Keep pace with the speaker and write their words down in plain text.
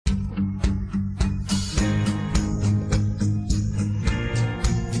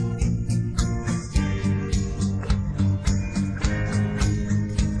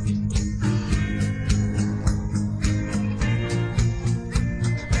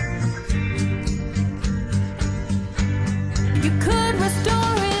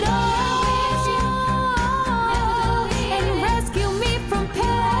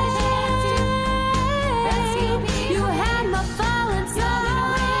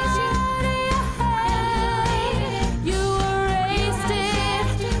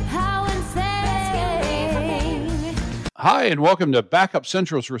Hi, and welcome to Backup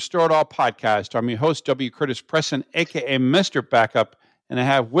Central's Restore It All podcast. I'm your host, W. Curtis Preston, aka Mr. Backup, and I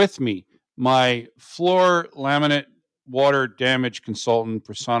have with me my floor laminate water damage consultant,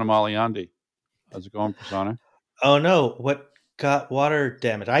 Prasanna Maliandi. How's it going, Prasanna? Oh no, what got water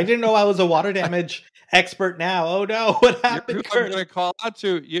damage? I didn't know I was a water damage expert now. Oh no, what You're who happened, I'm going Curtis? to call out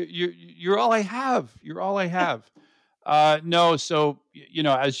to. You're all I have. You're all I have. No, so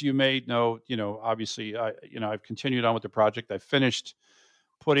as you may know, obviously, I've continued on with the project. I finished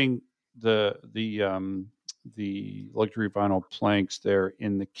putting the luxury vinyl planks there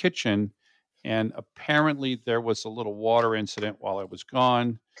in the kitchen, and apparently there was a little water incident while I was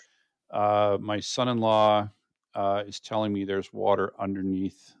gone. My son-in-law is telling me there's water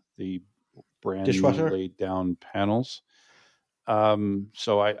underneath the brand new Dishwasher? laid down panels.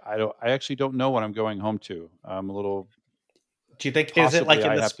 So I actually don't know what I'm going home to. I'm a little Do you think is it possibly like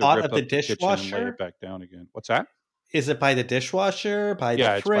in I the have to spot rip of the up the kitchen and lay it dishwasher? back down again. What's that? Is it by the dishwasher? By the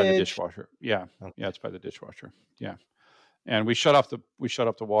Yeah, it's by the fridge? dishwasher. Yeah, Okay. it's by the dishwasher. Yeah, and we shut off the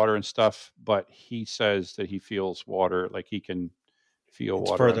water and stuff. But he says that he feels water, like he can feel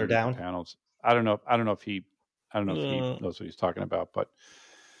It's water further underneath the down. panels. I don't know if he Uh, knows what he's talking about, but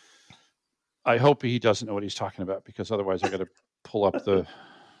I hope he doesn't know what he's talking about, because otherwise I got to pull up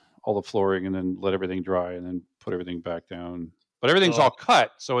all the flooring and then let everything dry and then put everything back down. But everything's all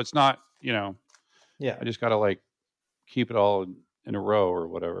cut, so it's not. yeah. I just got to keep it all in a row or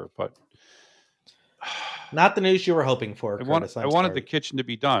whatever. But Not the news you were hoping for, I Curtis. I'm wanted the sorry. kitchen to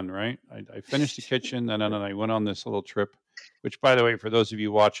be done, right? I finished the kitchen, and then I went on this little trip, which, by the way, for those of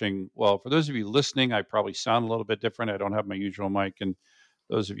you watching, for those of you listening, I probably sound a little bit different. I don't have my usual mic. And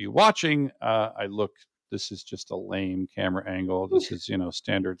those of you watching, this is just a lame camera angle. This is,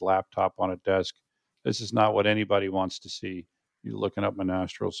 standard laptop on a desk. This is not what anybody wants to see. You looking up my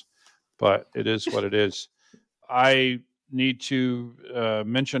nostrils, but it is what it is. I need to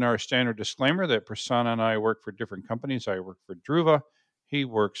mention our standard disclaimer that Prasanna and I work for different companies. I work for Druva. He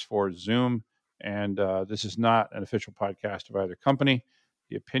works for Zoom. And this is not an official podcast of either company.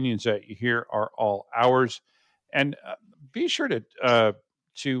 The opinions that you hear are all ours. And be sure to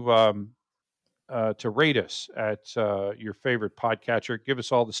rate us at your favorite podcatcher. Give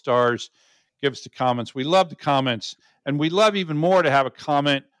us all the stars. Give us the comments. We love the comments. And we love even more to have a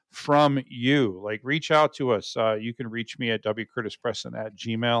comment from you. Like, reach out to us. You can reach me at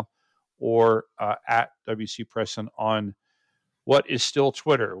wcurtispreston@gmail or at WCPreston on what is still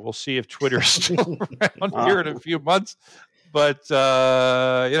Twitter. We'll see if Twitter is still around here in a few months. But,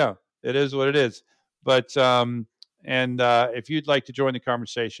 it is what it is. But, if you'd like to join the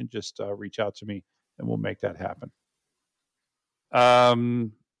conversation, just reach out to me and we'll make that happen.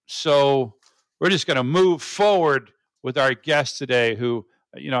 So we're just going to move forward with our guest today, who,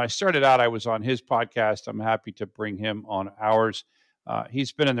 I started out, I was on his podcast. I'm happy to bring him on ours.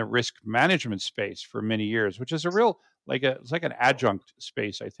 He's been in the risk management space for many years, which is it's like an adjunct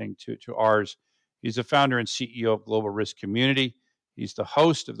space, I think, to ours. He's the founder and CEO of Global Risk Community. He's the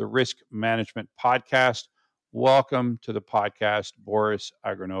host of the Risk Management Podcast. Welcome to the podcast, Boris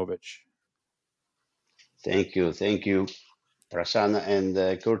Agranovich. Thank you, Prasanna and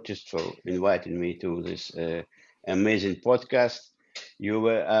Curtis, for inviting me to this amazing podcast. You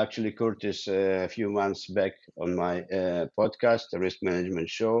were actually, Curtis, a few months back on my podcast, the Risk Management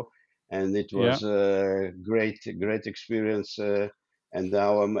Show, and it was a great experience. And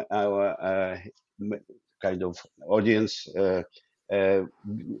our kind of audience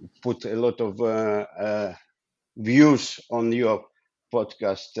put a lot of views on your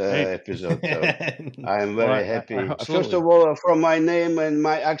podcast episode. So I am very happy. First of all, from my name and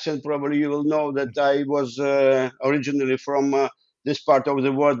my accent, probably you will know that I was originally from this part of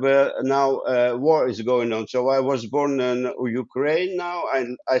the world where now war is going on. So I was born in Ukraine now,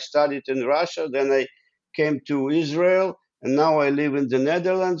 and I studied in Russia. Then I came to Israel, and now I live in the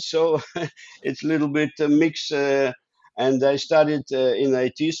Netherlands. So it's a little bit mixed. And I studied in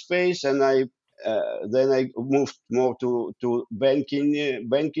IT space, and then I moved more to banking,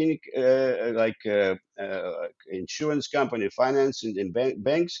 insurance company, finance, and in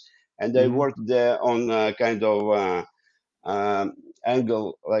banks. And I worked there on kind of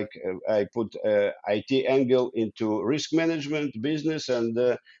angle, I put IT angle into risk management business, and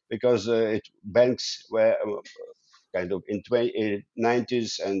because banks were kind of in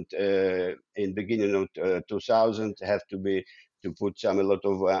 90s and in beginning of 2000 have to put a lot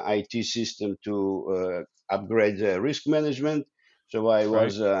of IT system to upgrade risk management. So I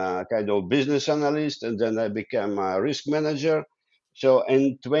was kind of business analyst, and then I became a risk manager. So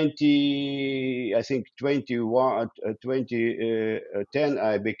in 2010,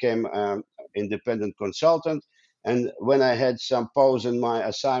 I became independent consultant. And when I had some pause in my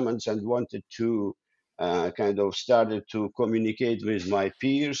assignments and wanted to kind of started to communicate with my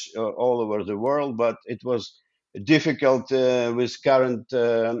peers all over the world, but it was difficult with current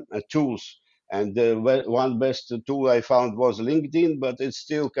tools. And the one best tool I found was LinkedIn, but it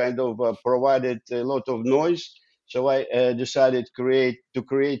still kind of provided a lot of noise. So I decided to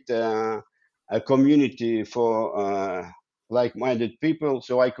create a community for like-minded people.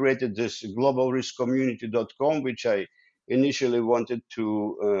 So I created this globalriskcommunity.com, which I initially wanted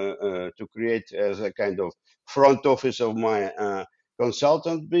to create as a kind of front office of my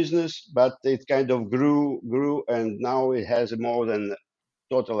consultant business, but it kind of grew, and now it has more than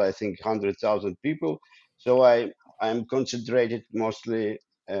total, I think, 100,000 people. So I'm concentrated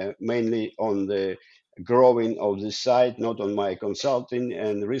mainly on the growing of the site, not on my consulting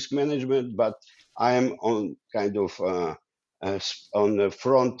and risk management, but I am on kind of on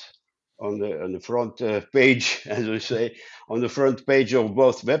the front page, as we say, on the front page of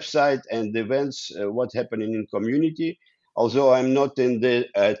both website and events, what's happening in community. Although I'm not in the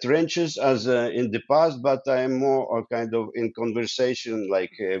trenches as in the past, but I'm more kind of in conversation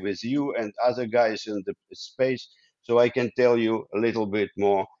like with you and other guys in the space, so I can tell you a little bit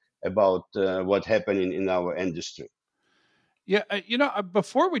more about what's happening in our industry. Yeah,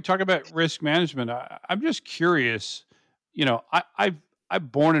 before we talk about risk management, I'm just curious. I'm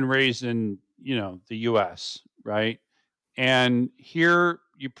born and raised in the U.S., right? And here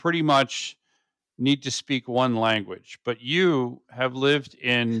you pretty much need to speak one language, but you have lived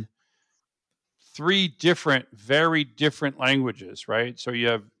in three very different languages, right? So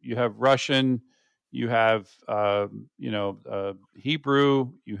you have Russian, you have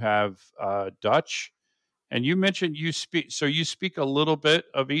Hebrew, you have Dutch, and you mentioned you speak a little bit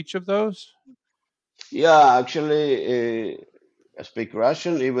of each of those. Yeah, actually, I speak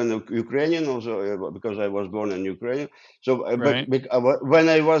Russian, even Ukrainian also, because I was born in Ukraine. So, right. when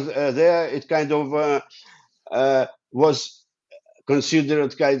I was there, it kind of was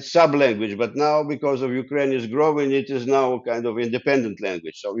considered kind of sub-language, but now because of Ukraine is growing, it is now kind of independent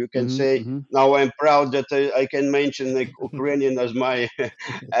language. So you can say now I'm proud that I can mention Ukrainian as my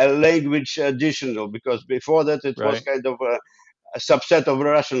language additional, because before that it was kind of a subset of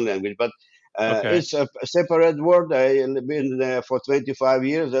Russian language, but it's a separate word. I've been there for 25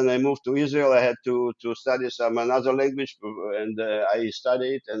 years, and I moved to Israel. I had to study another language, and I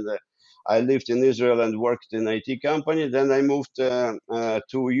studied, and I lived in Israel and worked in IT company. Then I moved to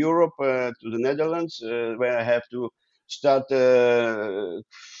Europe, to the Netherlands, where I have to start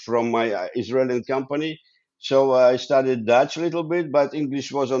from my Israeli company. So I studied Dutch a little bit, but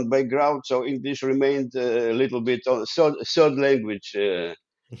English was on background. So English remained a little bit on third language.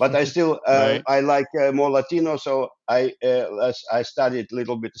 But I still I like more Latino, so I studied a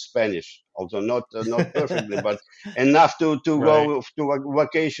little bit Spanish, although not perfectly, but enough to go to a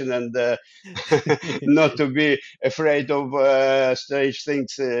vacation and not to be afraid of strange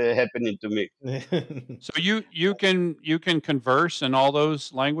things happening to me. So you can converse in all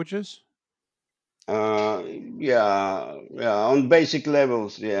those languages? Yeah, on basic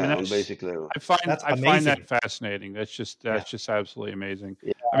levels. Yeah, on basic levels. I find that fascinating. That's just absolutely amazing.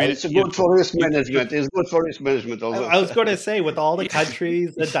 Yeah, I mean, it's good for risk management. It's good for risk management. Also. I was going to say, with all the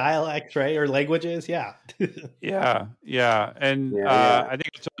countries, the dialects, right, or languages, yeah. yeah, and I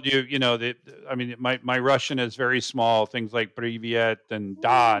think I told you, that I mean, my Russian is very small. Things like "privyet" and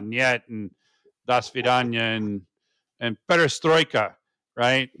 "da," "niet," and "do svidaniya" and "perestroika,"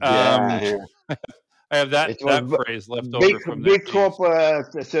 right? Yeah. I have that phrase left over from big hope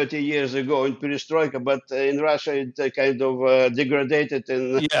 30 years ago in Perestroika, but in Russia it kind of degraded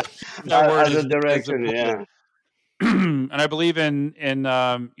in other direction. Yeah, and I believe in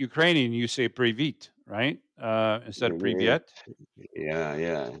Ukrainian you say "privit," right? Instead of "privyet."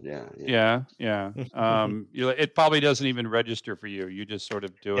 Yeah. It probably doesn't even register for you. You just sort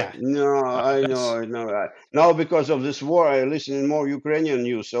of do it. No, I know. Now because of this war, I listen more Ukrainian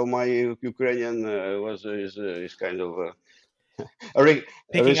news, so my Ukrainian is kind of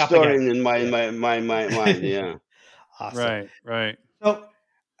restoring in my mind. Yeah. Awesome. Right. So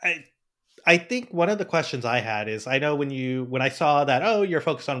I think one of the questions I had is, I know when I saw that, you're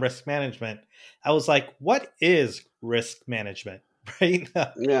focused on risk management, I was like, what is risk management? Right?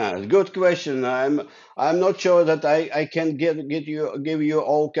 Yeah, good question. I'm not sure that I can give you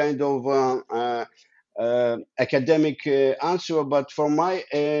all kind of academic answer, but from my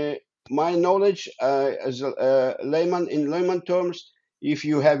knowledge as a layman, in layman terms, if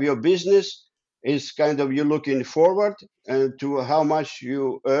you have your business, it's kind of you're looking forward to how much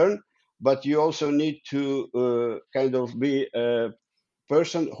you earn, but you also need to kind of be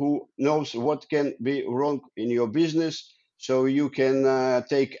person who knows what can be wrong in your business, so you can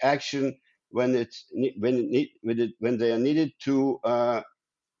take action when they are needed to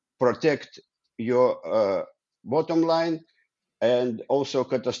protect your bottom line and also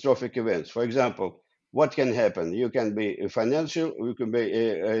catastrophic events. For example, what can happen? You can be you can be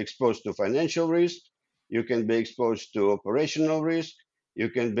exposed to financial risk, you can be exposed to operational risk, you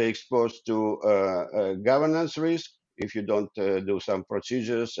can be exposed to governance risk if you don't do some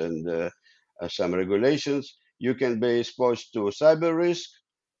procedures and some regulations. You can be exposed to cyber risk,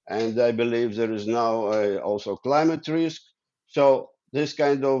 and I believe there is now also climate risk. So this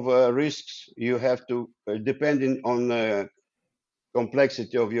kind of risks you have to, depending on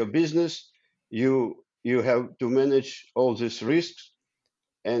complexity of your business, you have to manage all these risks.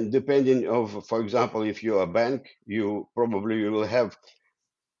 And depending of, for example, if you're a bank, you probably will have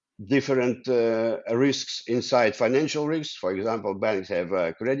different risks inside financial risks. For example, banks have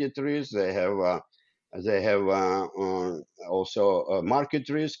credit risk, they have also market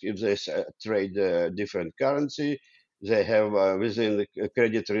risk if they trade different currency. They have within the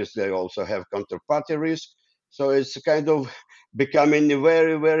credit risk, they also have counterparty risk. So it's kind of becoming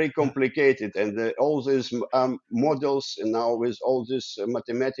very, very complicated. And all these models, and now with all these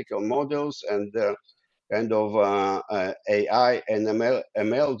mathematical models and kind of AI and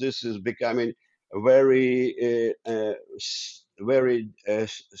ML, this is becoming very, very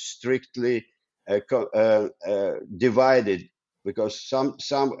strictly divided, because some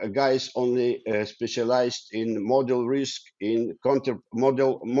guys only specialized in model risk, in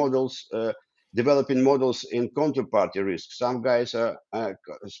models, developing models in counterparty risk. Some guys are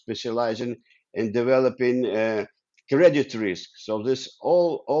specializing in developing credit risk. So this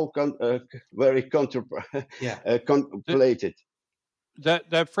all very contemplated.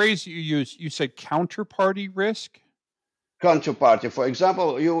 That phrase you used, you said counterparty risk. Counterparty, for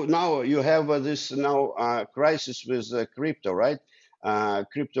example, you have this now crisis with crypto, right?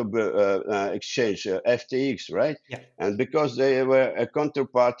 Crypto exchange, FTX, right? Yeah. And because they were a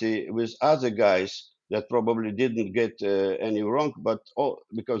counterparty with other guys that probably didn't get any wrong, but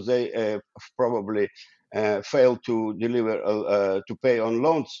because they probably failed to deliver to pay on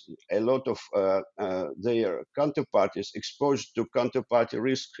loans, a lot of their counterparties exposed to counterparty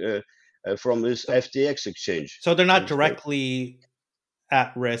risk from this FTX exchange. So they're not directly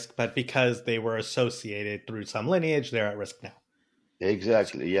at risk, but because they were associated through some lineage, they're at risk now.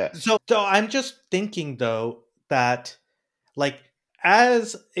 Exactly, yeah. So I'm just thinking, though, that like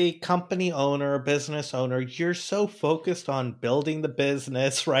as a company owner, business owner, you're so focused on building the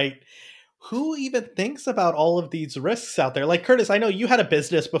business, right? Who even thinks about all of these risks out there? Like, Curtis, I know you had a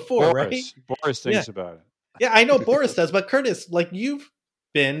business before, right? Boris thinks about it. Yeah, I know Boris does, but Curtis, like, you've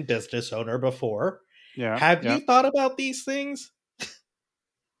been business owner before. Yeah. Have you thought about these things?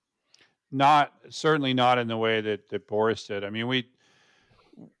 Certainly not in the way that Boris did. I mean,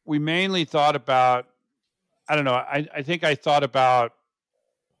 we mainly thought about, I don't know, I think I thought about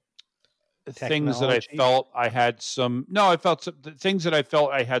things that I felt I had some things that I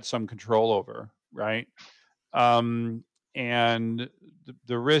felt I had some control over, right? And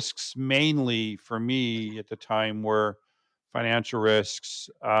the risks mainly for me at the time were financial risks.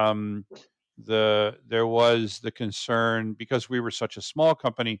 There was the concern, because we were such a small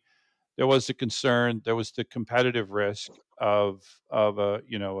company, there was the concern, there was the competitive risk of a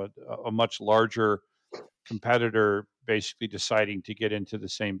much larger competitor basically deciding to get into the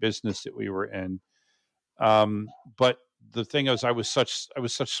same business that we were in. But the thing is, I was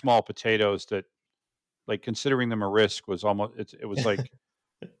such small potatoes that, like, considering them a risk was almost, it was like,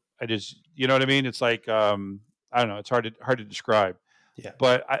 I just, you know what I mean? It's like, I don't know, it's hard to describe. Yeah.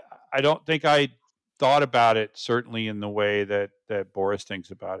 But I don't think I thought about it certainly in the way that Boris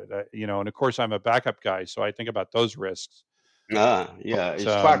thinks about it. And of course I'm a backup guy, so I think about those risks. Yeah, it's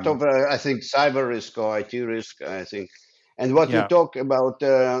part of I think cyber risk or IT risk, I think. And what you talk about,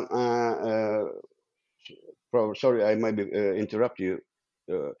 sorry, I might interrupt you,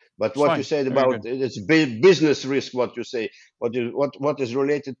 but what you said about it's business risk, what you say, what is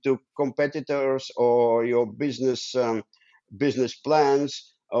related to competitors or your business business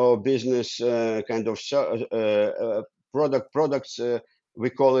plans or business kind of products. We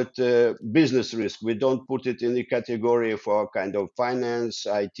call it business risk. We don't put it in the category for kind of finance,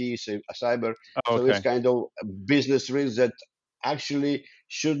 IT, cyber. Oh, okay. So it's kind of business risk that actually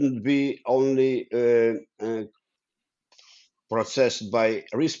shouldn't be only processed by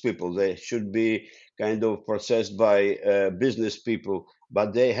risk people. They should be kind of processed by business people,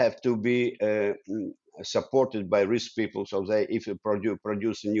 but they have to be supported by risk people. So if you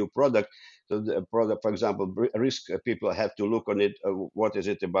produce a new product, so the product, for example, risk people have to look on it. What is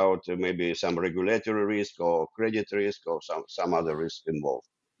it about? Maybe some regulatory risk or credit risk or some other risk involved.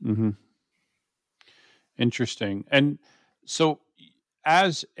 Mm-hmm. Interesting. And so,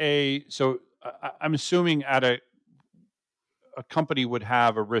 I'm assuming at a company would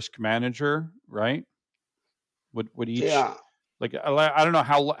have a risk manager, right? Would each, Yeah. like, I don't know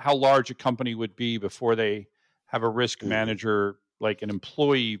how large a company would be before they have a risk manager, like an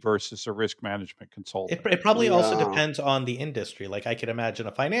employee versus a risk management consultant. It probably also depends on the industry. Like, I could imagine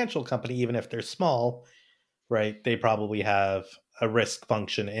a financial company, even if they're small, right, they probably have a risk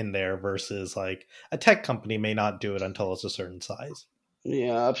function in there versus like a tech company may not do it until it's a certain size.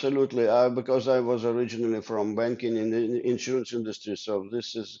 Yeah, absolutely. Because I was originally from banking in the insurance industry, so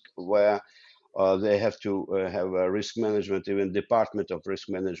this is where they have to have a risk management, even department of risk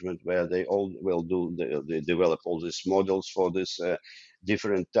management, where they all will they develop all these models for this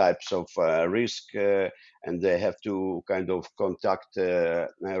different types of risk, and they have to kind of contact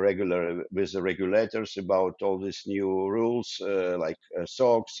regular with the regulators about all these new rules like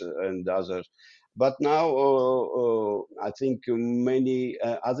SOX and others. But now I think many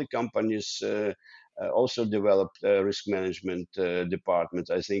other companies also developed risk management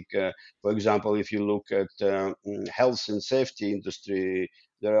departments. I think, for example, if you look at health and safety industry,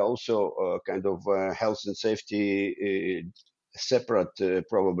 there are also kind of health and safety separate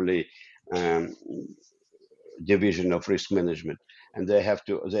probably um, division of risk management, and they have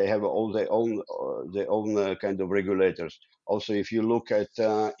all their own kind of regulators. Also, if you look at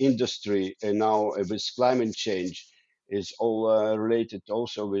industry now with climate change, is all related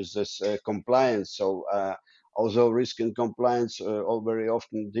also with this compliance. So although risk and compliance are all very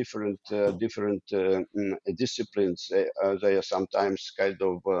often different disciplines, they are sometimes kind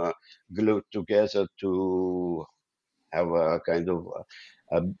of glued together to have a kind of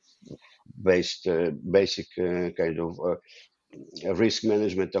a basic kind of risk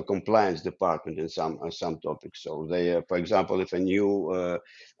management or compliance department in some topics. So they, for example, if a new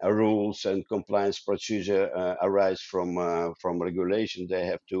rules and compliance procedure arise from regulation, they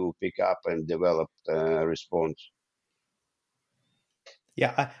have to pick up and develop a response.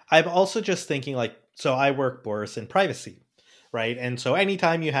 Yeah, I'm also just thinking like, so I work, Boris, in privacy, right? And so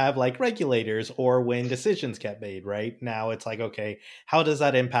anytime you have like regulators or when decisions get made, right? Now it's like, okay, how does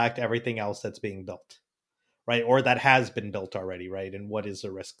that impact everything else that's being built, right? Or that has been built already, right? And what is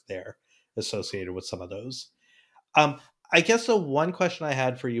the risk there associated with some of those? I guess the one question I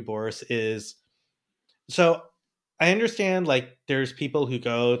had for you, Boris, is so I understand like there's people who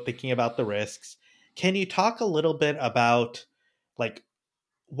go thinking about the risks. Can you talk a little bit about like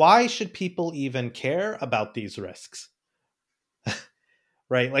why should people even care about these risks?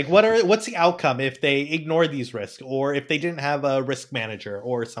 Right? Like what's the outcome if they ignore these risks or if they didn't have a risk manager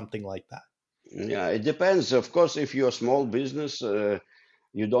or something like that? Yeah, it depends. Of course, if you're a small business,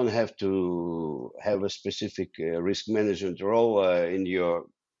 you don't have to have a specific risk management role in your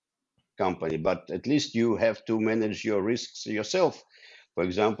company, but at least you have to manage your risks yourself. For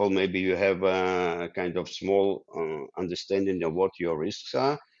example, maybe you have a kind of small understanding of what your risks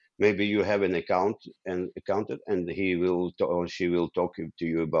are. Maybe you have an accountant, and he will or she will talk to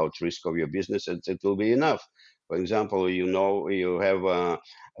you about risk of your business, and it will be enough. For example, you know you have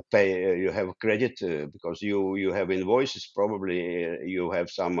you have credit because you have invoices. Probably you have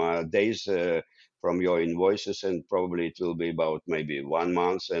some days from your invoices, and probably it will be about maybe 1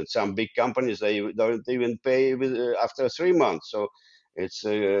 month. And some big companies they don't even pay after 3 months. So it's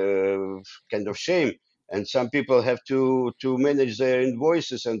a kind of shame. And some people have to manage their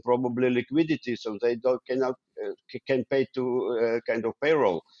invoices and probably liquidity, so they cannot can pay to kind of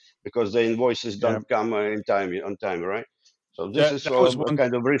payroll because the invoices don't come in time on time, right? So this is a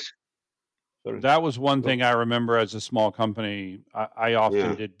kind of risk. Sorry. That was one thing I remember as a small company. I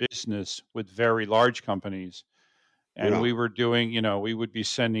often did business with very large companies, and we were doing, we would be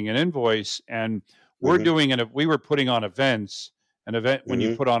sending an invoice, and we're doing it. We were putting on events. When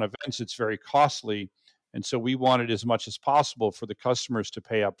you put on events, it's very costly, and so we wanted as much as possible for the customers to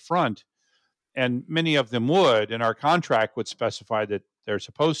pay up front, and many of them would, and our contract would specify that they're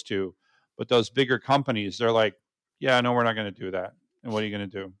supposed to. But those bigger companies, they're like, "Yeah, no, we're not going to do that." And what are you going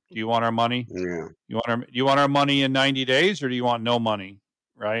to do? Do you want our money? Yeah. Do you want our money in 90 days, or do you want no money?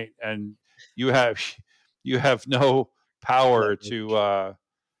 Right? And you have no power to I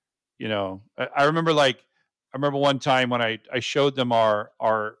remember one time when I showed them our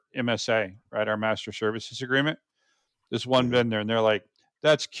MSA, right, our master services agreement. This one vendor, and they're like,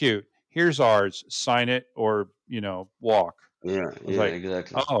 "That's cute. Here's ours. Sign it or walk." like,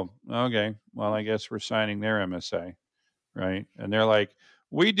 exactly. oh, okay. Well, I guess we're signing their MSA, right? And they're like,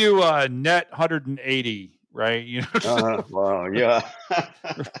 we do a net 180, right? Wow, yeah.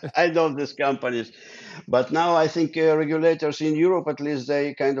 I know these companies, but now I think regulators in Europe, at least,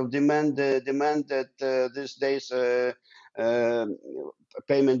 they kind of demand that these days uh,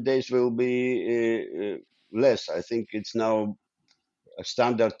 payment days will be less. I think it's now a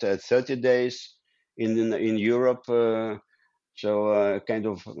standard 30 days in Europe. So kind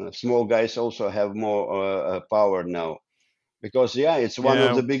of small guys also have more power now. Because it's one of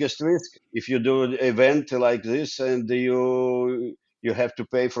Yeah, the biggest risks. If you do an event like this and you have to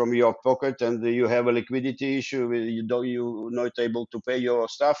pay from your pocket and you have a liquidity issue, you're not able to pay your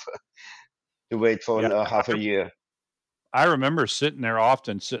staff to wait for yeah. half a year. I remember sitting there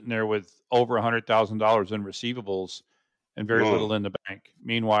with over $100,000 in receivables and very little in the bank.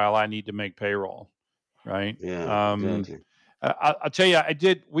 Meanwhile, I need to make payroll, right? Yeah, exactly. I'll tell you,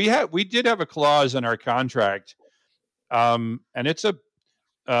 we did have a clause in our contract, and it's a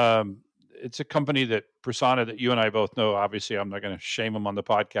company that Persona that you and I both know. Obviously, I'm not going to shame them on the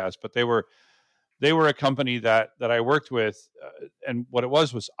podcast, but they were a company that I worked with, and what it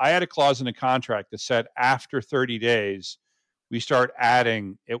was I had a clause in the contract that said after 30 days we start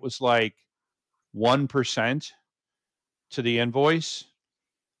adding. It was like 1% to the invoice.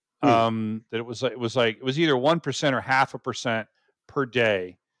 That it was either 1% or 0.5% per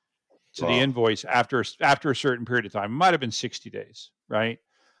day to the invoice after a certain period of time. It might have been 60 days, right?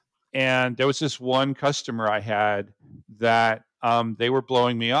 And there was this one customer I had that they were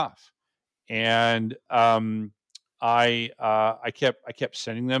blowing me off, and I kept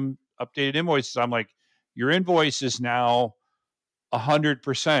sending them updated invoices. I'm like, your invoice is now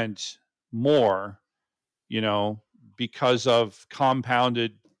 100% more, because of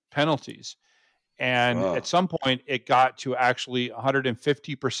compounded penalties. And at some point, it got to actually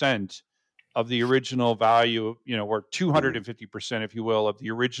 150% of the original value, or 250%, if you will, of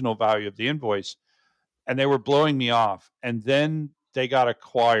the original value of the invoice. And they were blowing me off. And then they got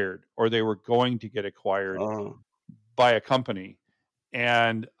acquired, or they were going to get acquired by a company.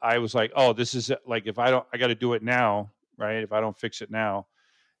 And I was like, oh, this is like, I got to do it now, right? If I don't fix it now.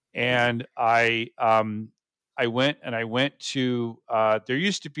 And I went to, there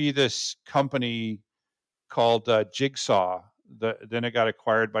used to be this company called Jigsaw. Then it got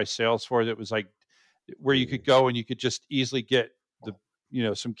acquired by Salesforce. It was like where you could go and you could just easily get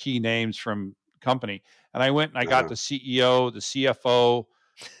some key names from the company. And I went and I got the CEO, the CFO,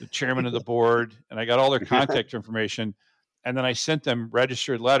 the chairman of the board, and I got all their contact information. And then I sent them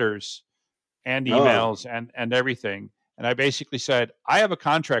registered letters and emails and everything. And I basically said, I have a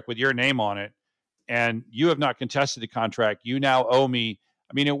contract with your name on it, and you have not contested the contract. You now owe me.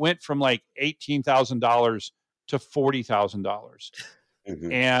 I mean, it went from like $18,000 to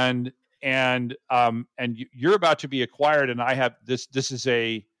 $40,000, and you're about to be acquired, and I have this. This is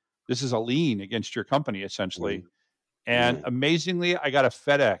a lien against your company, essentially. And amazingly, I got a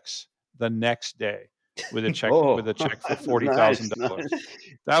FedEx the next day with a check for $40,000. Nice.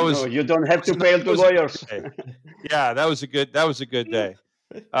 That was you don't have to pay the lawyers. Yeah, that was a good day.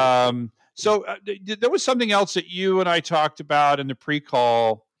 So there was something else that you and I talked about in the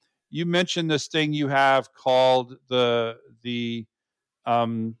pre-call. You mentioned this thing you have called the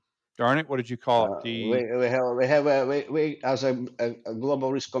darn it, what did you call it? We as a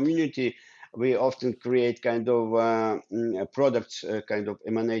global risk community, we often create kind of products kind of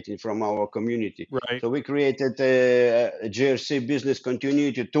emanating from our community. Right. So we created a GRC business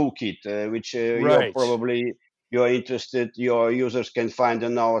continuity toolkit, which you're interested, your users can find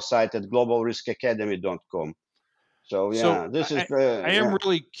on our site at globalriskacademy.com. So this is. I am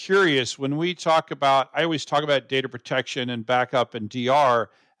really curious when we talk about. I always talk about data protection and backup and DR,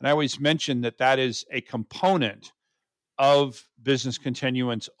 and I always mention that is a component of business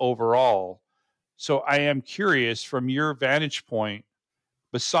continuance overall. So I am curious from your vantage point,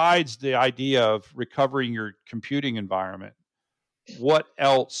 besides the idea of recovering your computing environment, what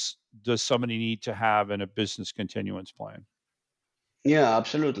else does somebody need to have in a business continuance plan? Yeah,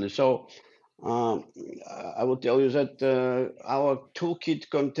 absolutely. So I will tell you that our toolkit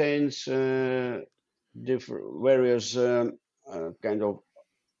contains various kind of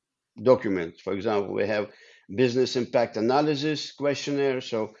documents. For example, we have business impact analysis questionnaire.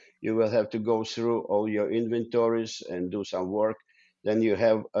 So you will have to go through all your inventories and do some work. Then you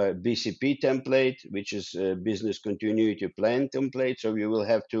have a BCP template, which is a business continuity plan template. So you will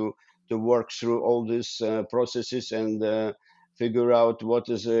have to work through all these processes and figure out what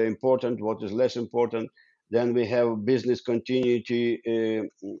is important, what is less important. Then we have business continuity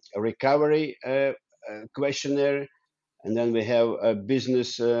recovery questionnaire. and then we have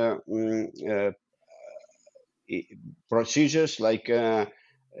business procedures like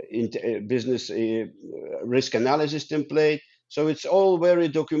business risk analysis template. So it's all very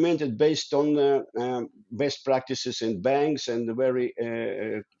documented based on best practices in banks and very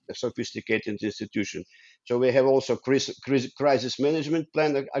sophisticated institutions. So we have also crisis management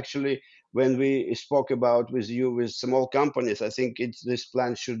plan. Actually, when we spoke about with you with small companies, I think this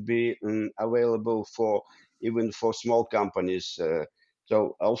plan should be available for even for small companies.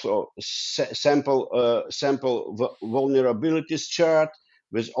 So also sample vulnerabilities chart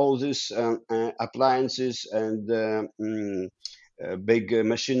with all these appliances and big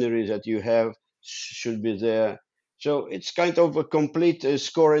machinery that you have should be there. So it's kind of a complete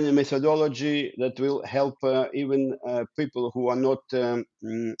scoring methodology that will help even people who are not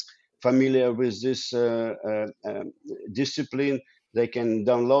familiar with this discipline. They can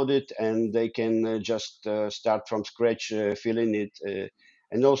download it and they can just start from scratch filling it.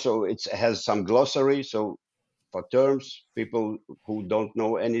 And also it has some glossary, so for terms, people who don't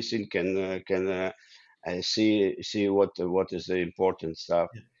know anything can see what is the important stuff.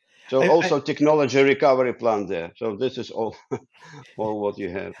 So also technology recovery plan there. So this is all what you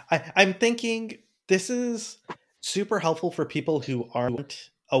have. I'm thinking this is super helpful for people who aren't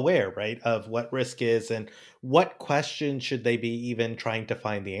aware, right, of what risk is and what questions should they be even trying to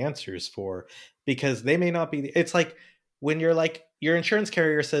find the answers for, because they may not be. It's like when you're like, your insurance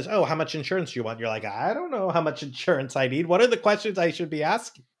carrier says, oh, how much insurance do you want? You're like, I don't know how much insurance I need. What are the questions I should be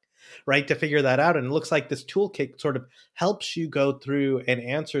asking, right, to figure that out? And it looks like this toolkit sort of helps you go through and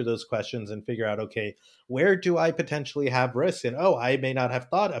answer those questions and figure out, okay, where do I potentially have risk? And, oh, I may not have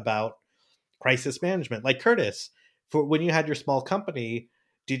thought about crisis management. Like Curtis, for when you had your small company,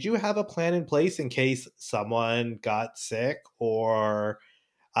 did you have a plan in place in case someone got sick or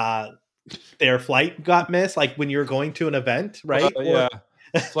their flight got missed, like when you're going to an event, right? Yeah,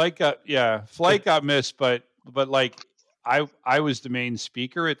 flight got missed, but like I was the main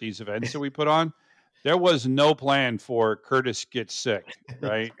speaker at these events that we put on. There was no plan for Curtis gets sick,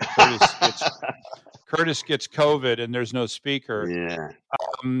 right? Curtis gets COVID, and there's no speaker. Yeah.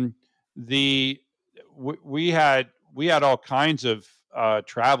 We had all kinds of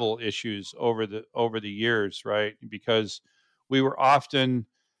travel issues over the years, right? Because we were often.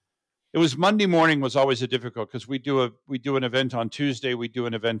 It was Monday morning was always a difficult because we do an event on Tuesday, we do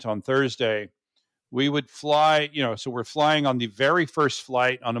an event on Thursday. We would fly, so we're flying on the very first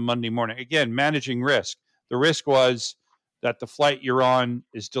flight on a Monday morning. Again, managing risk. The risk was that the flight you're on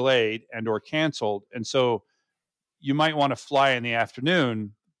is delayed and or canceled. And so you might want to fly in the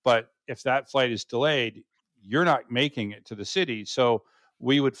afternoon, but if that flight is delayed, you're not making it to the city. So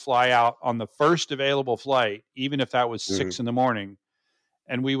we would fly out on the first available flight, even if that was 6 a.m,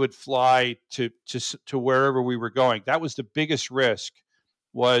 and we would fly to wherever we were going. That was the biggest risk,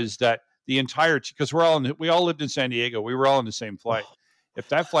 was that the entire, because we all lived in San Diego. We were all in the same flight. If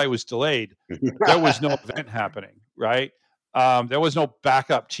that flight was delayed, there was no event happening, right? There was no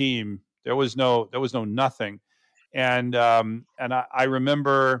backup team. There was no nothing. And I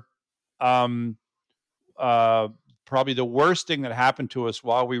remember probably the worst thing that happened to us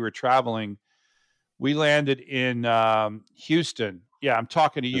while we were traveling. We landed in Houston. Yeah, I'm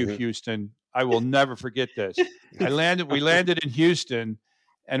talking to you, Houston. I will never forget this. We landed in Houston,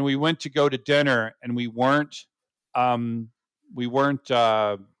 and we went to go to dinner, and we weren't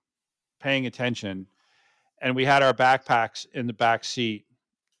paying attention, and we had our backpacks in the back seat,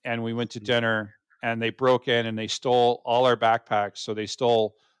 and we went to dinner, and they broke in and they stole all our backpacks. So they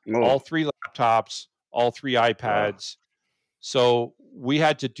stole all 3 laptops, all 3 iPads. So we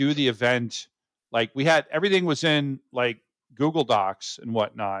had to do the event. Like, we had, everything was in like Google Docs and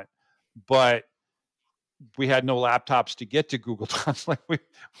whatnot, but we had no laptops to get to Google Docs. Like we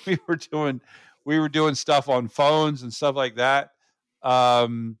were doing stuff on phones and stuff like that.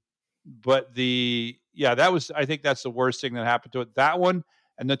 But that was, I think that's the worst thing that happened to it. That one,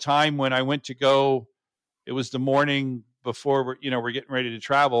 and the time when I went to go, it was the morning before we're getting ready to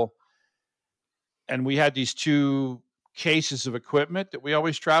travel, and we had these 2 cases of equipment that we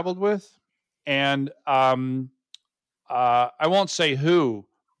always traveled with. And I won't say who,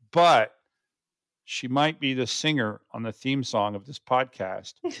 but she might be the singer on the theme song of this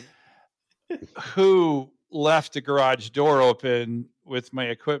podcast, who left the garage door open with my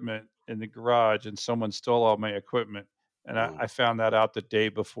equipment in the garage, and someone stole all my equipment. And I found that out the day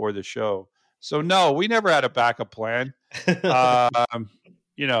before the show. So no, we never had a backup plan. The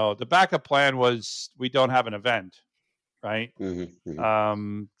backup plan was, we don't have an event. Right.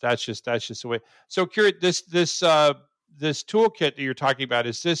 That's just the way. So, Kirit, this toolkit that you're talking about,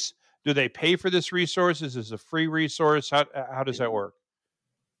 is this do they pay for this resource? Is this a free resource? How does that work?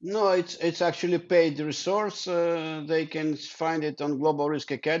 No, it's actually paid resource. They can find it on Global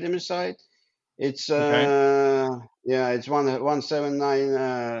Risk Academy site. It's it's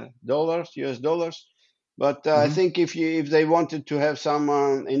 $179 US dollars. But I think if they wanted to have some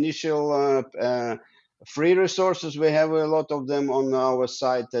initial free resources, we have a lot of them on our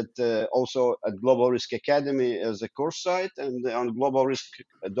site also at Global Risk Academy as a course site, and on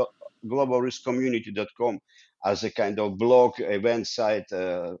globalriskcommunity.com as a kind of blog event site,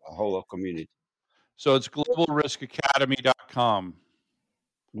 a whole community. So it's globalriskacademy.com.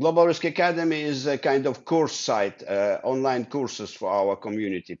 Global Risk Academy is a kind of course site, online courses for our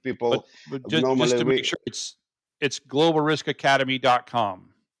community. People but just to make sure it's globalriskacademy.com.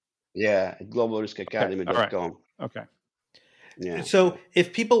 Yeah, globalriskacademy.com. Okay. Yeah. So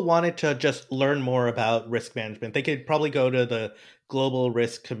if people wanted to just learn more about risk management, they could probably go to the Global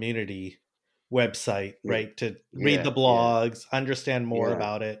Risk Community website, right? To read the blogs, understand more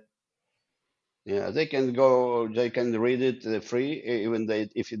about it. Yeah, they can read it free, even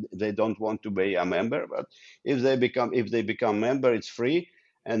if they don't want to be a member. But if they become member, it's free,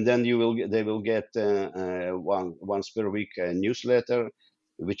 and then they will get once per week a newsletter,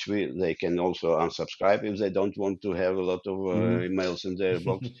 which they can also unsubscribe if they don't want to have a lot of emails in their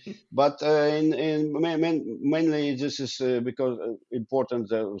blogs. But mainly this is because important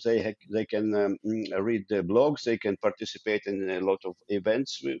that they can read the blogs, they can participate in a lot of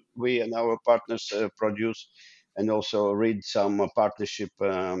events we and our partners produce, and also read some partnership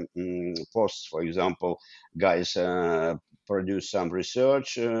posts. For example, guys produce some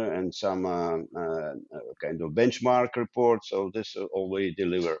research and some kind of benchmark reports. So this all we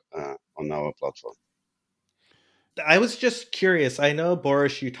deliver on our platform. I was just curious. I know,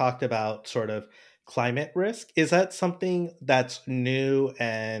 Boris, you talked about sort of climate risk. Is that something that's new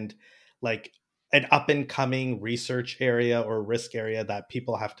and like an up and coming research area or risk area that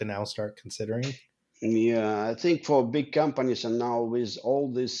people have to now start considering? Yeah, I think for big companies, and now with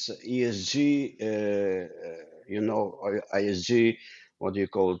all this ESG, ISG, what do you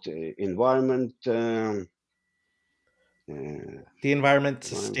call it? Environment. The environment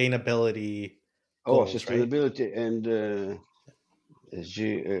sustainability. Goals, sustainability, right? And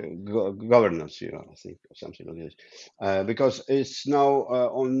governance, I think, or something like this. Because it's now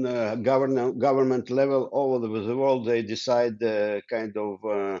on government level all over the world, they decide kind of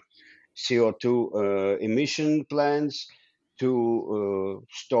CO2 emission plans to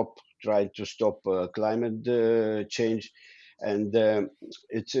try to stop climate change. And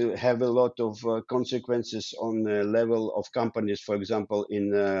it have a lot of consequences on the level of companies, for example,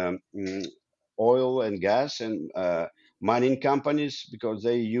 in oil and gas and mining companies, because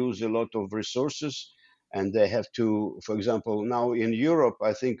they use a lot of resources, and they have to, for example, now in Europe,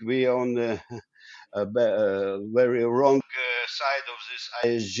 I think we are on the very wrong side of this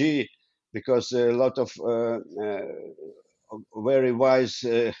ISG, because a lot of very wise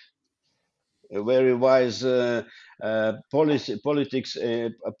policy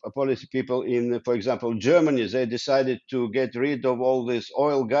people in, for example, Germany, they decided to get rid of all this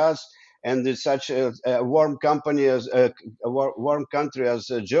oil, gas, and it's such a warm country as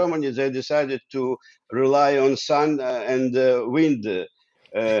Germany, they decided to rely on sun and wind,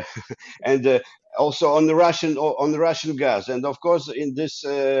 and also on the Russian gas. And of course, in this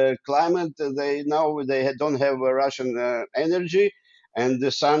climate, they don't have Russian energy, and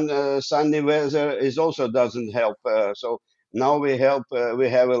the sunny weather also doesn't help. So now we have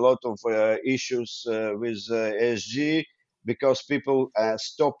a lot of issues with ESG, because people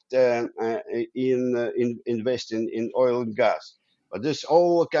stopped in investing in oil and gas. But this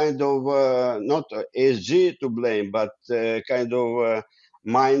all kind of not ESG to blame, but kind of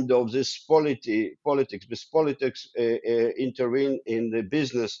mind of this politics. This politics intervene in the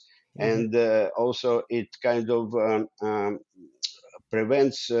business, and also it kind of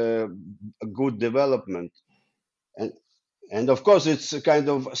prevents good development. And of course, it's a kind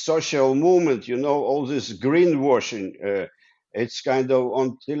of social movement, all this greenwashing. It's kind of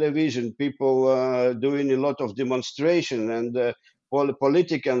on television, people doing a lot of demonstration, and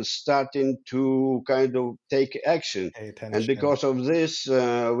politicians starting to kind of take action. And because of this,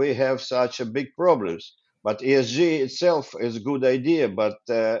 we have such a big problems. But ESG itself is a good idea, but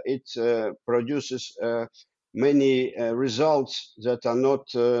it produces many results that are not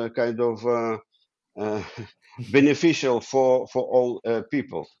kind of beneficial for all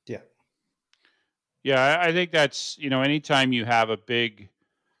people. Yeah, I think that's, anytime you have a big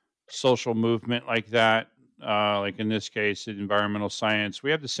social movement like that, like in this case, in environmental science,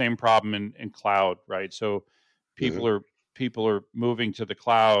 we have the same problem in cloud, right? So people are people are moving to the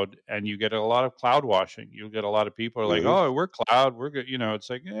cloud, and you get a lot of cloud washing. You'll get a lot of people are like, "Oh, we're cloud, we're good." It's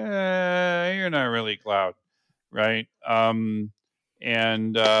like, you're not really cloud, right? We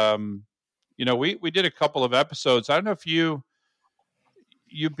did a couple of episodes. I don't know if you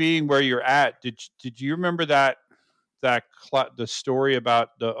being where you're at, did you remember the story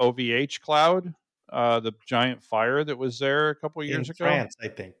about the OVH cloud, the giant fire that was there a couple of years ago? In France, I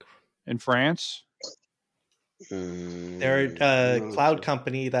think. In France? They're a cloud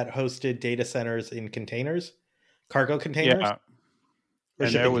company that hosted data centers in containers, cargo containers. Yeah.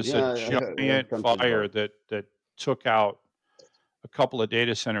 And there was a giant fire that took out a couple of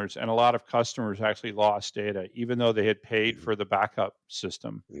data centers, and a lot of customers actually lost data, even though they had paid for the backup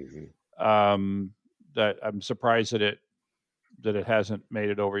system. That I'm surprised that it hasn't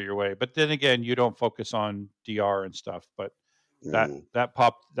made it over your way. But then again, you don't focus on DR and stuff. But that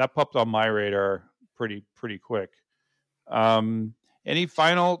popped on my radar pretty quick. Any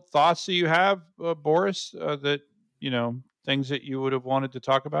final thoughts that you have, Boris? That things that you would have wanted to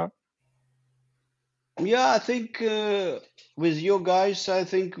talk about? Yeah, I think with you guys, I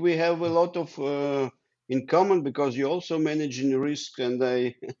think we have a lot of in common, because you're also managing risk, and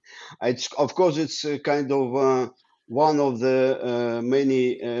of course, it's kind of one of the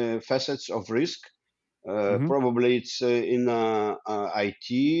many facets of risk. Probably it's in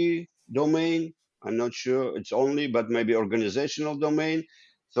IT domain. I'm not sure it's only, but maybe organizational domain.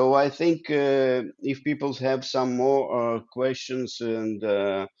 So I think if people have some more questions and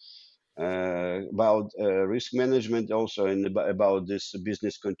about risk management, also about this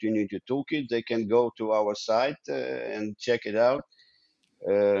business continuity toolkit, they can go to our site and check it out.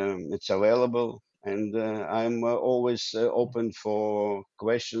 It's available, and I'm always open for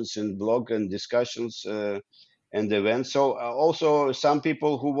questions in blog and discussions and events. So also some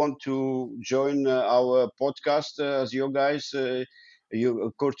people who want to join our podcast, as you guys,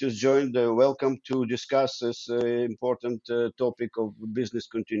 Curtis joined, welcome to discuss this important topic of business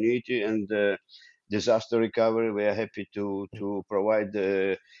continuity and disaster recovery. We are happy to provide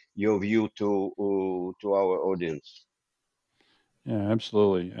your view to our audience. Yeah,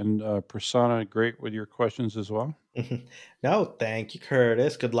 absolutely. And Prasanna, great with your questions as well. No, thank you,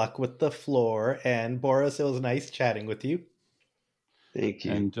 Curtis. Good luck with the floor. And Boris, it was nice chatting with you. Thank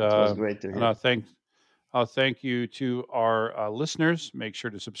you. And it was great to hear. And I'll thank you to our listeners. Make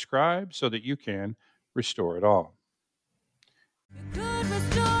sure to subscribe so that you can restore it all.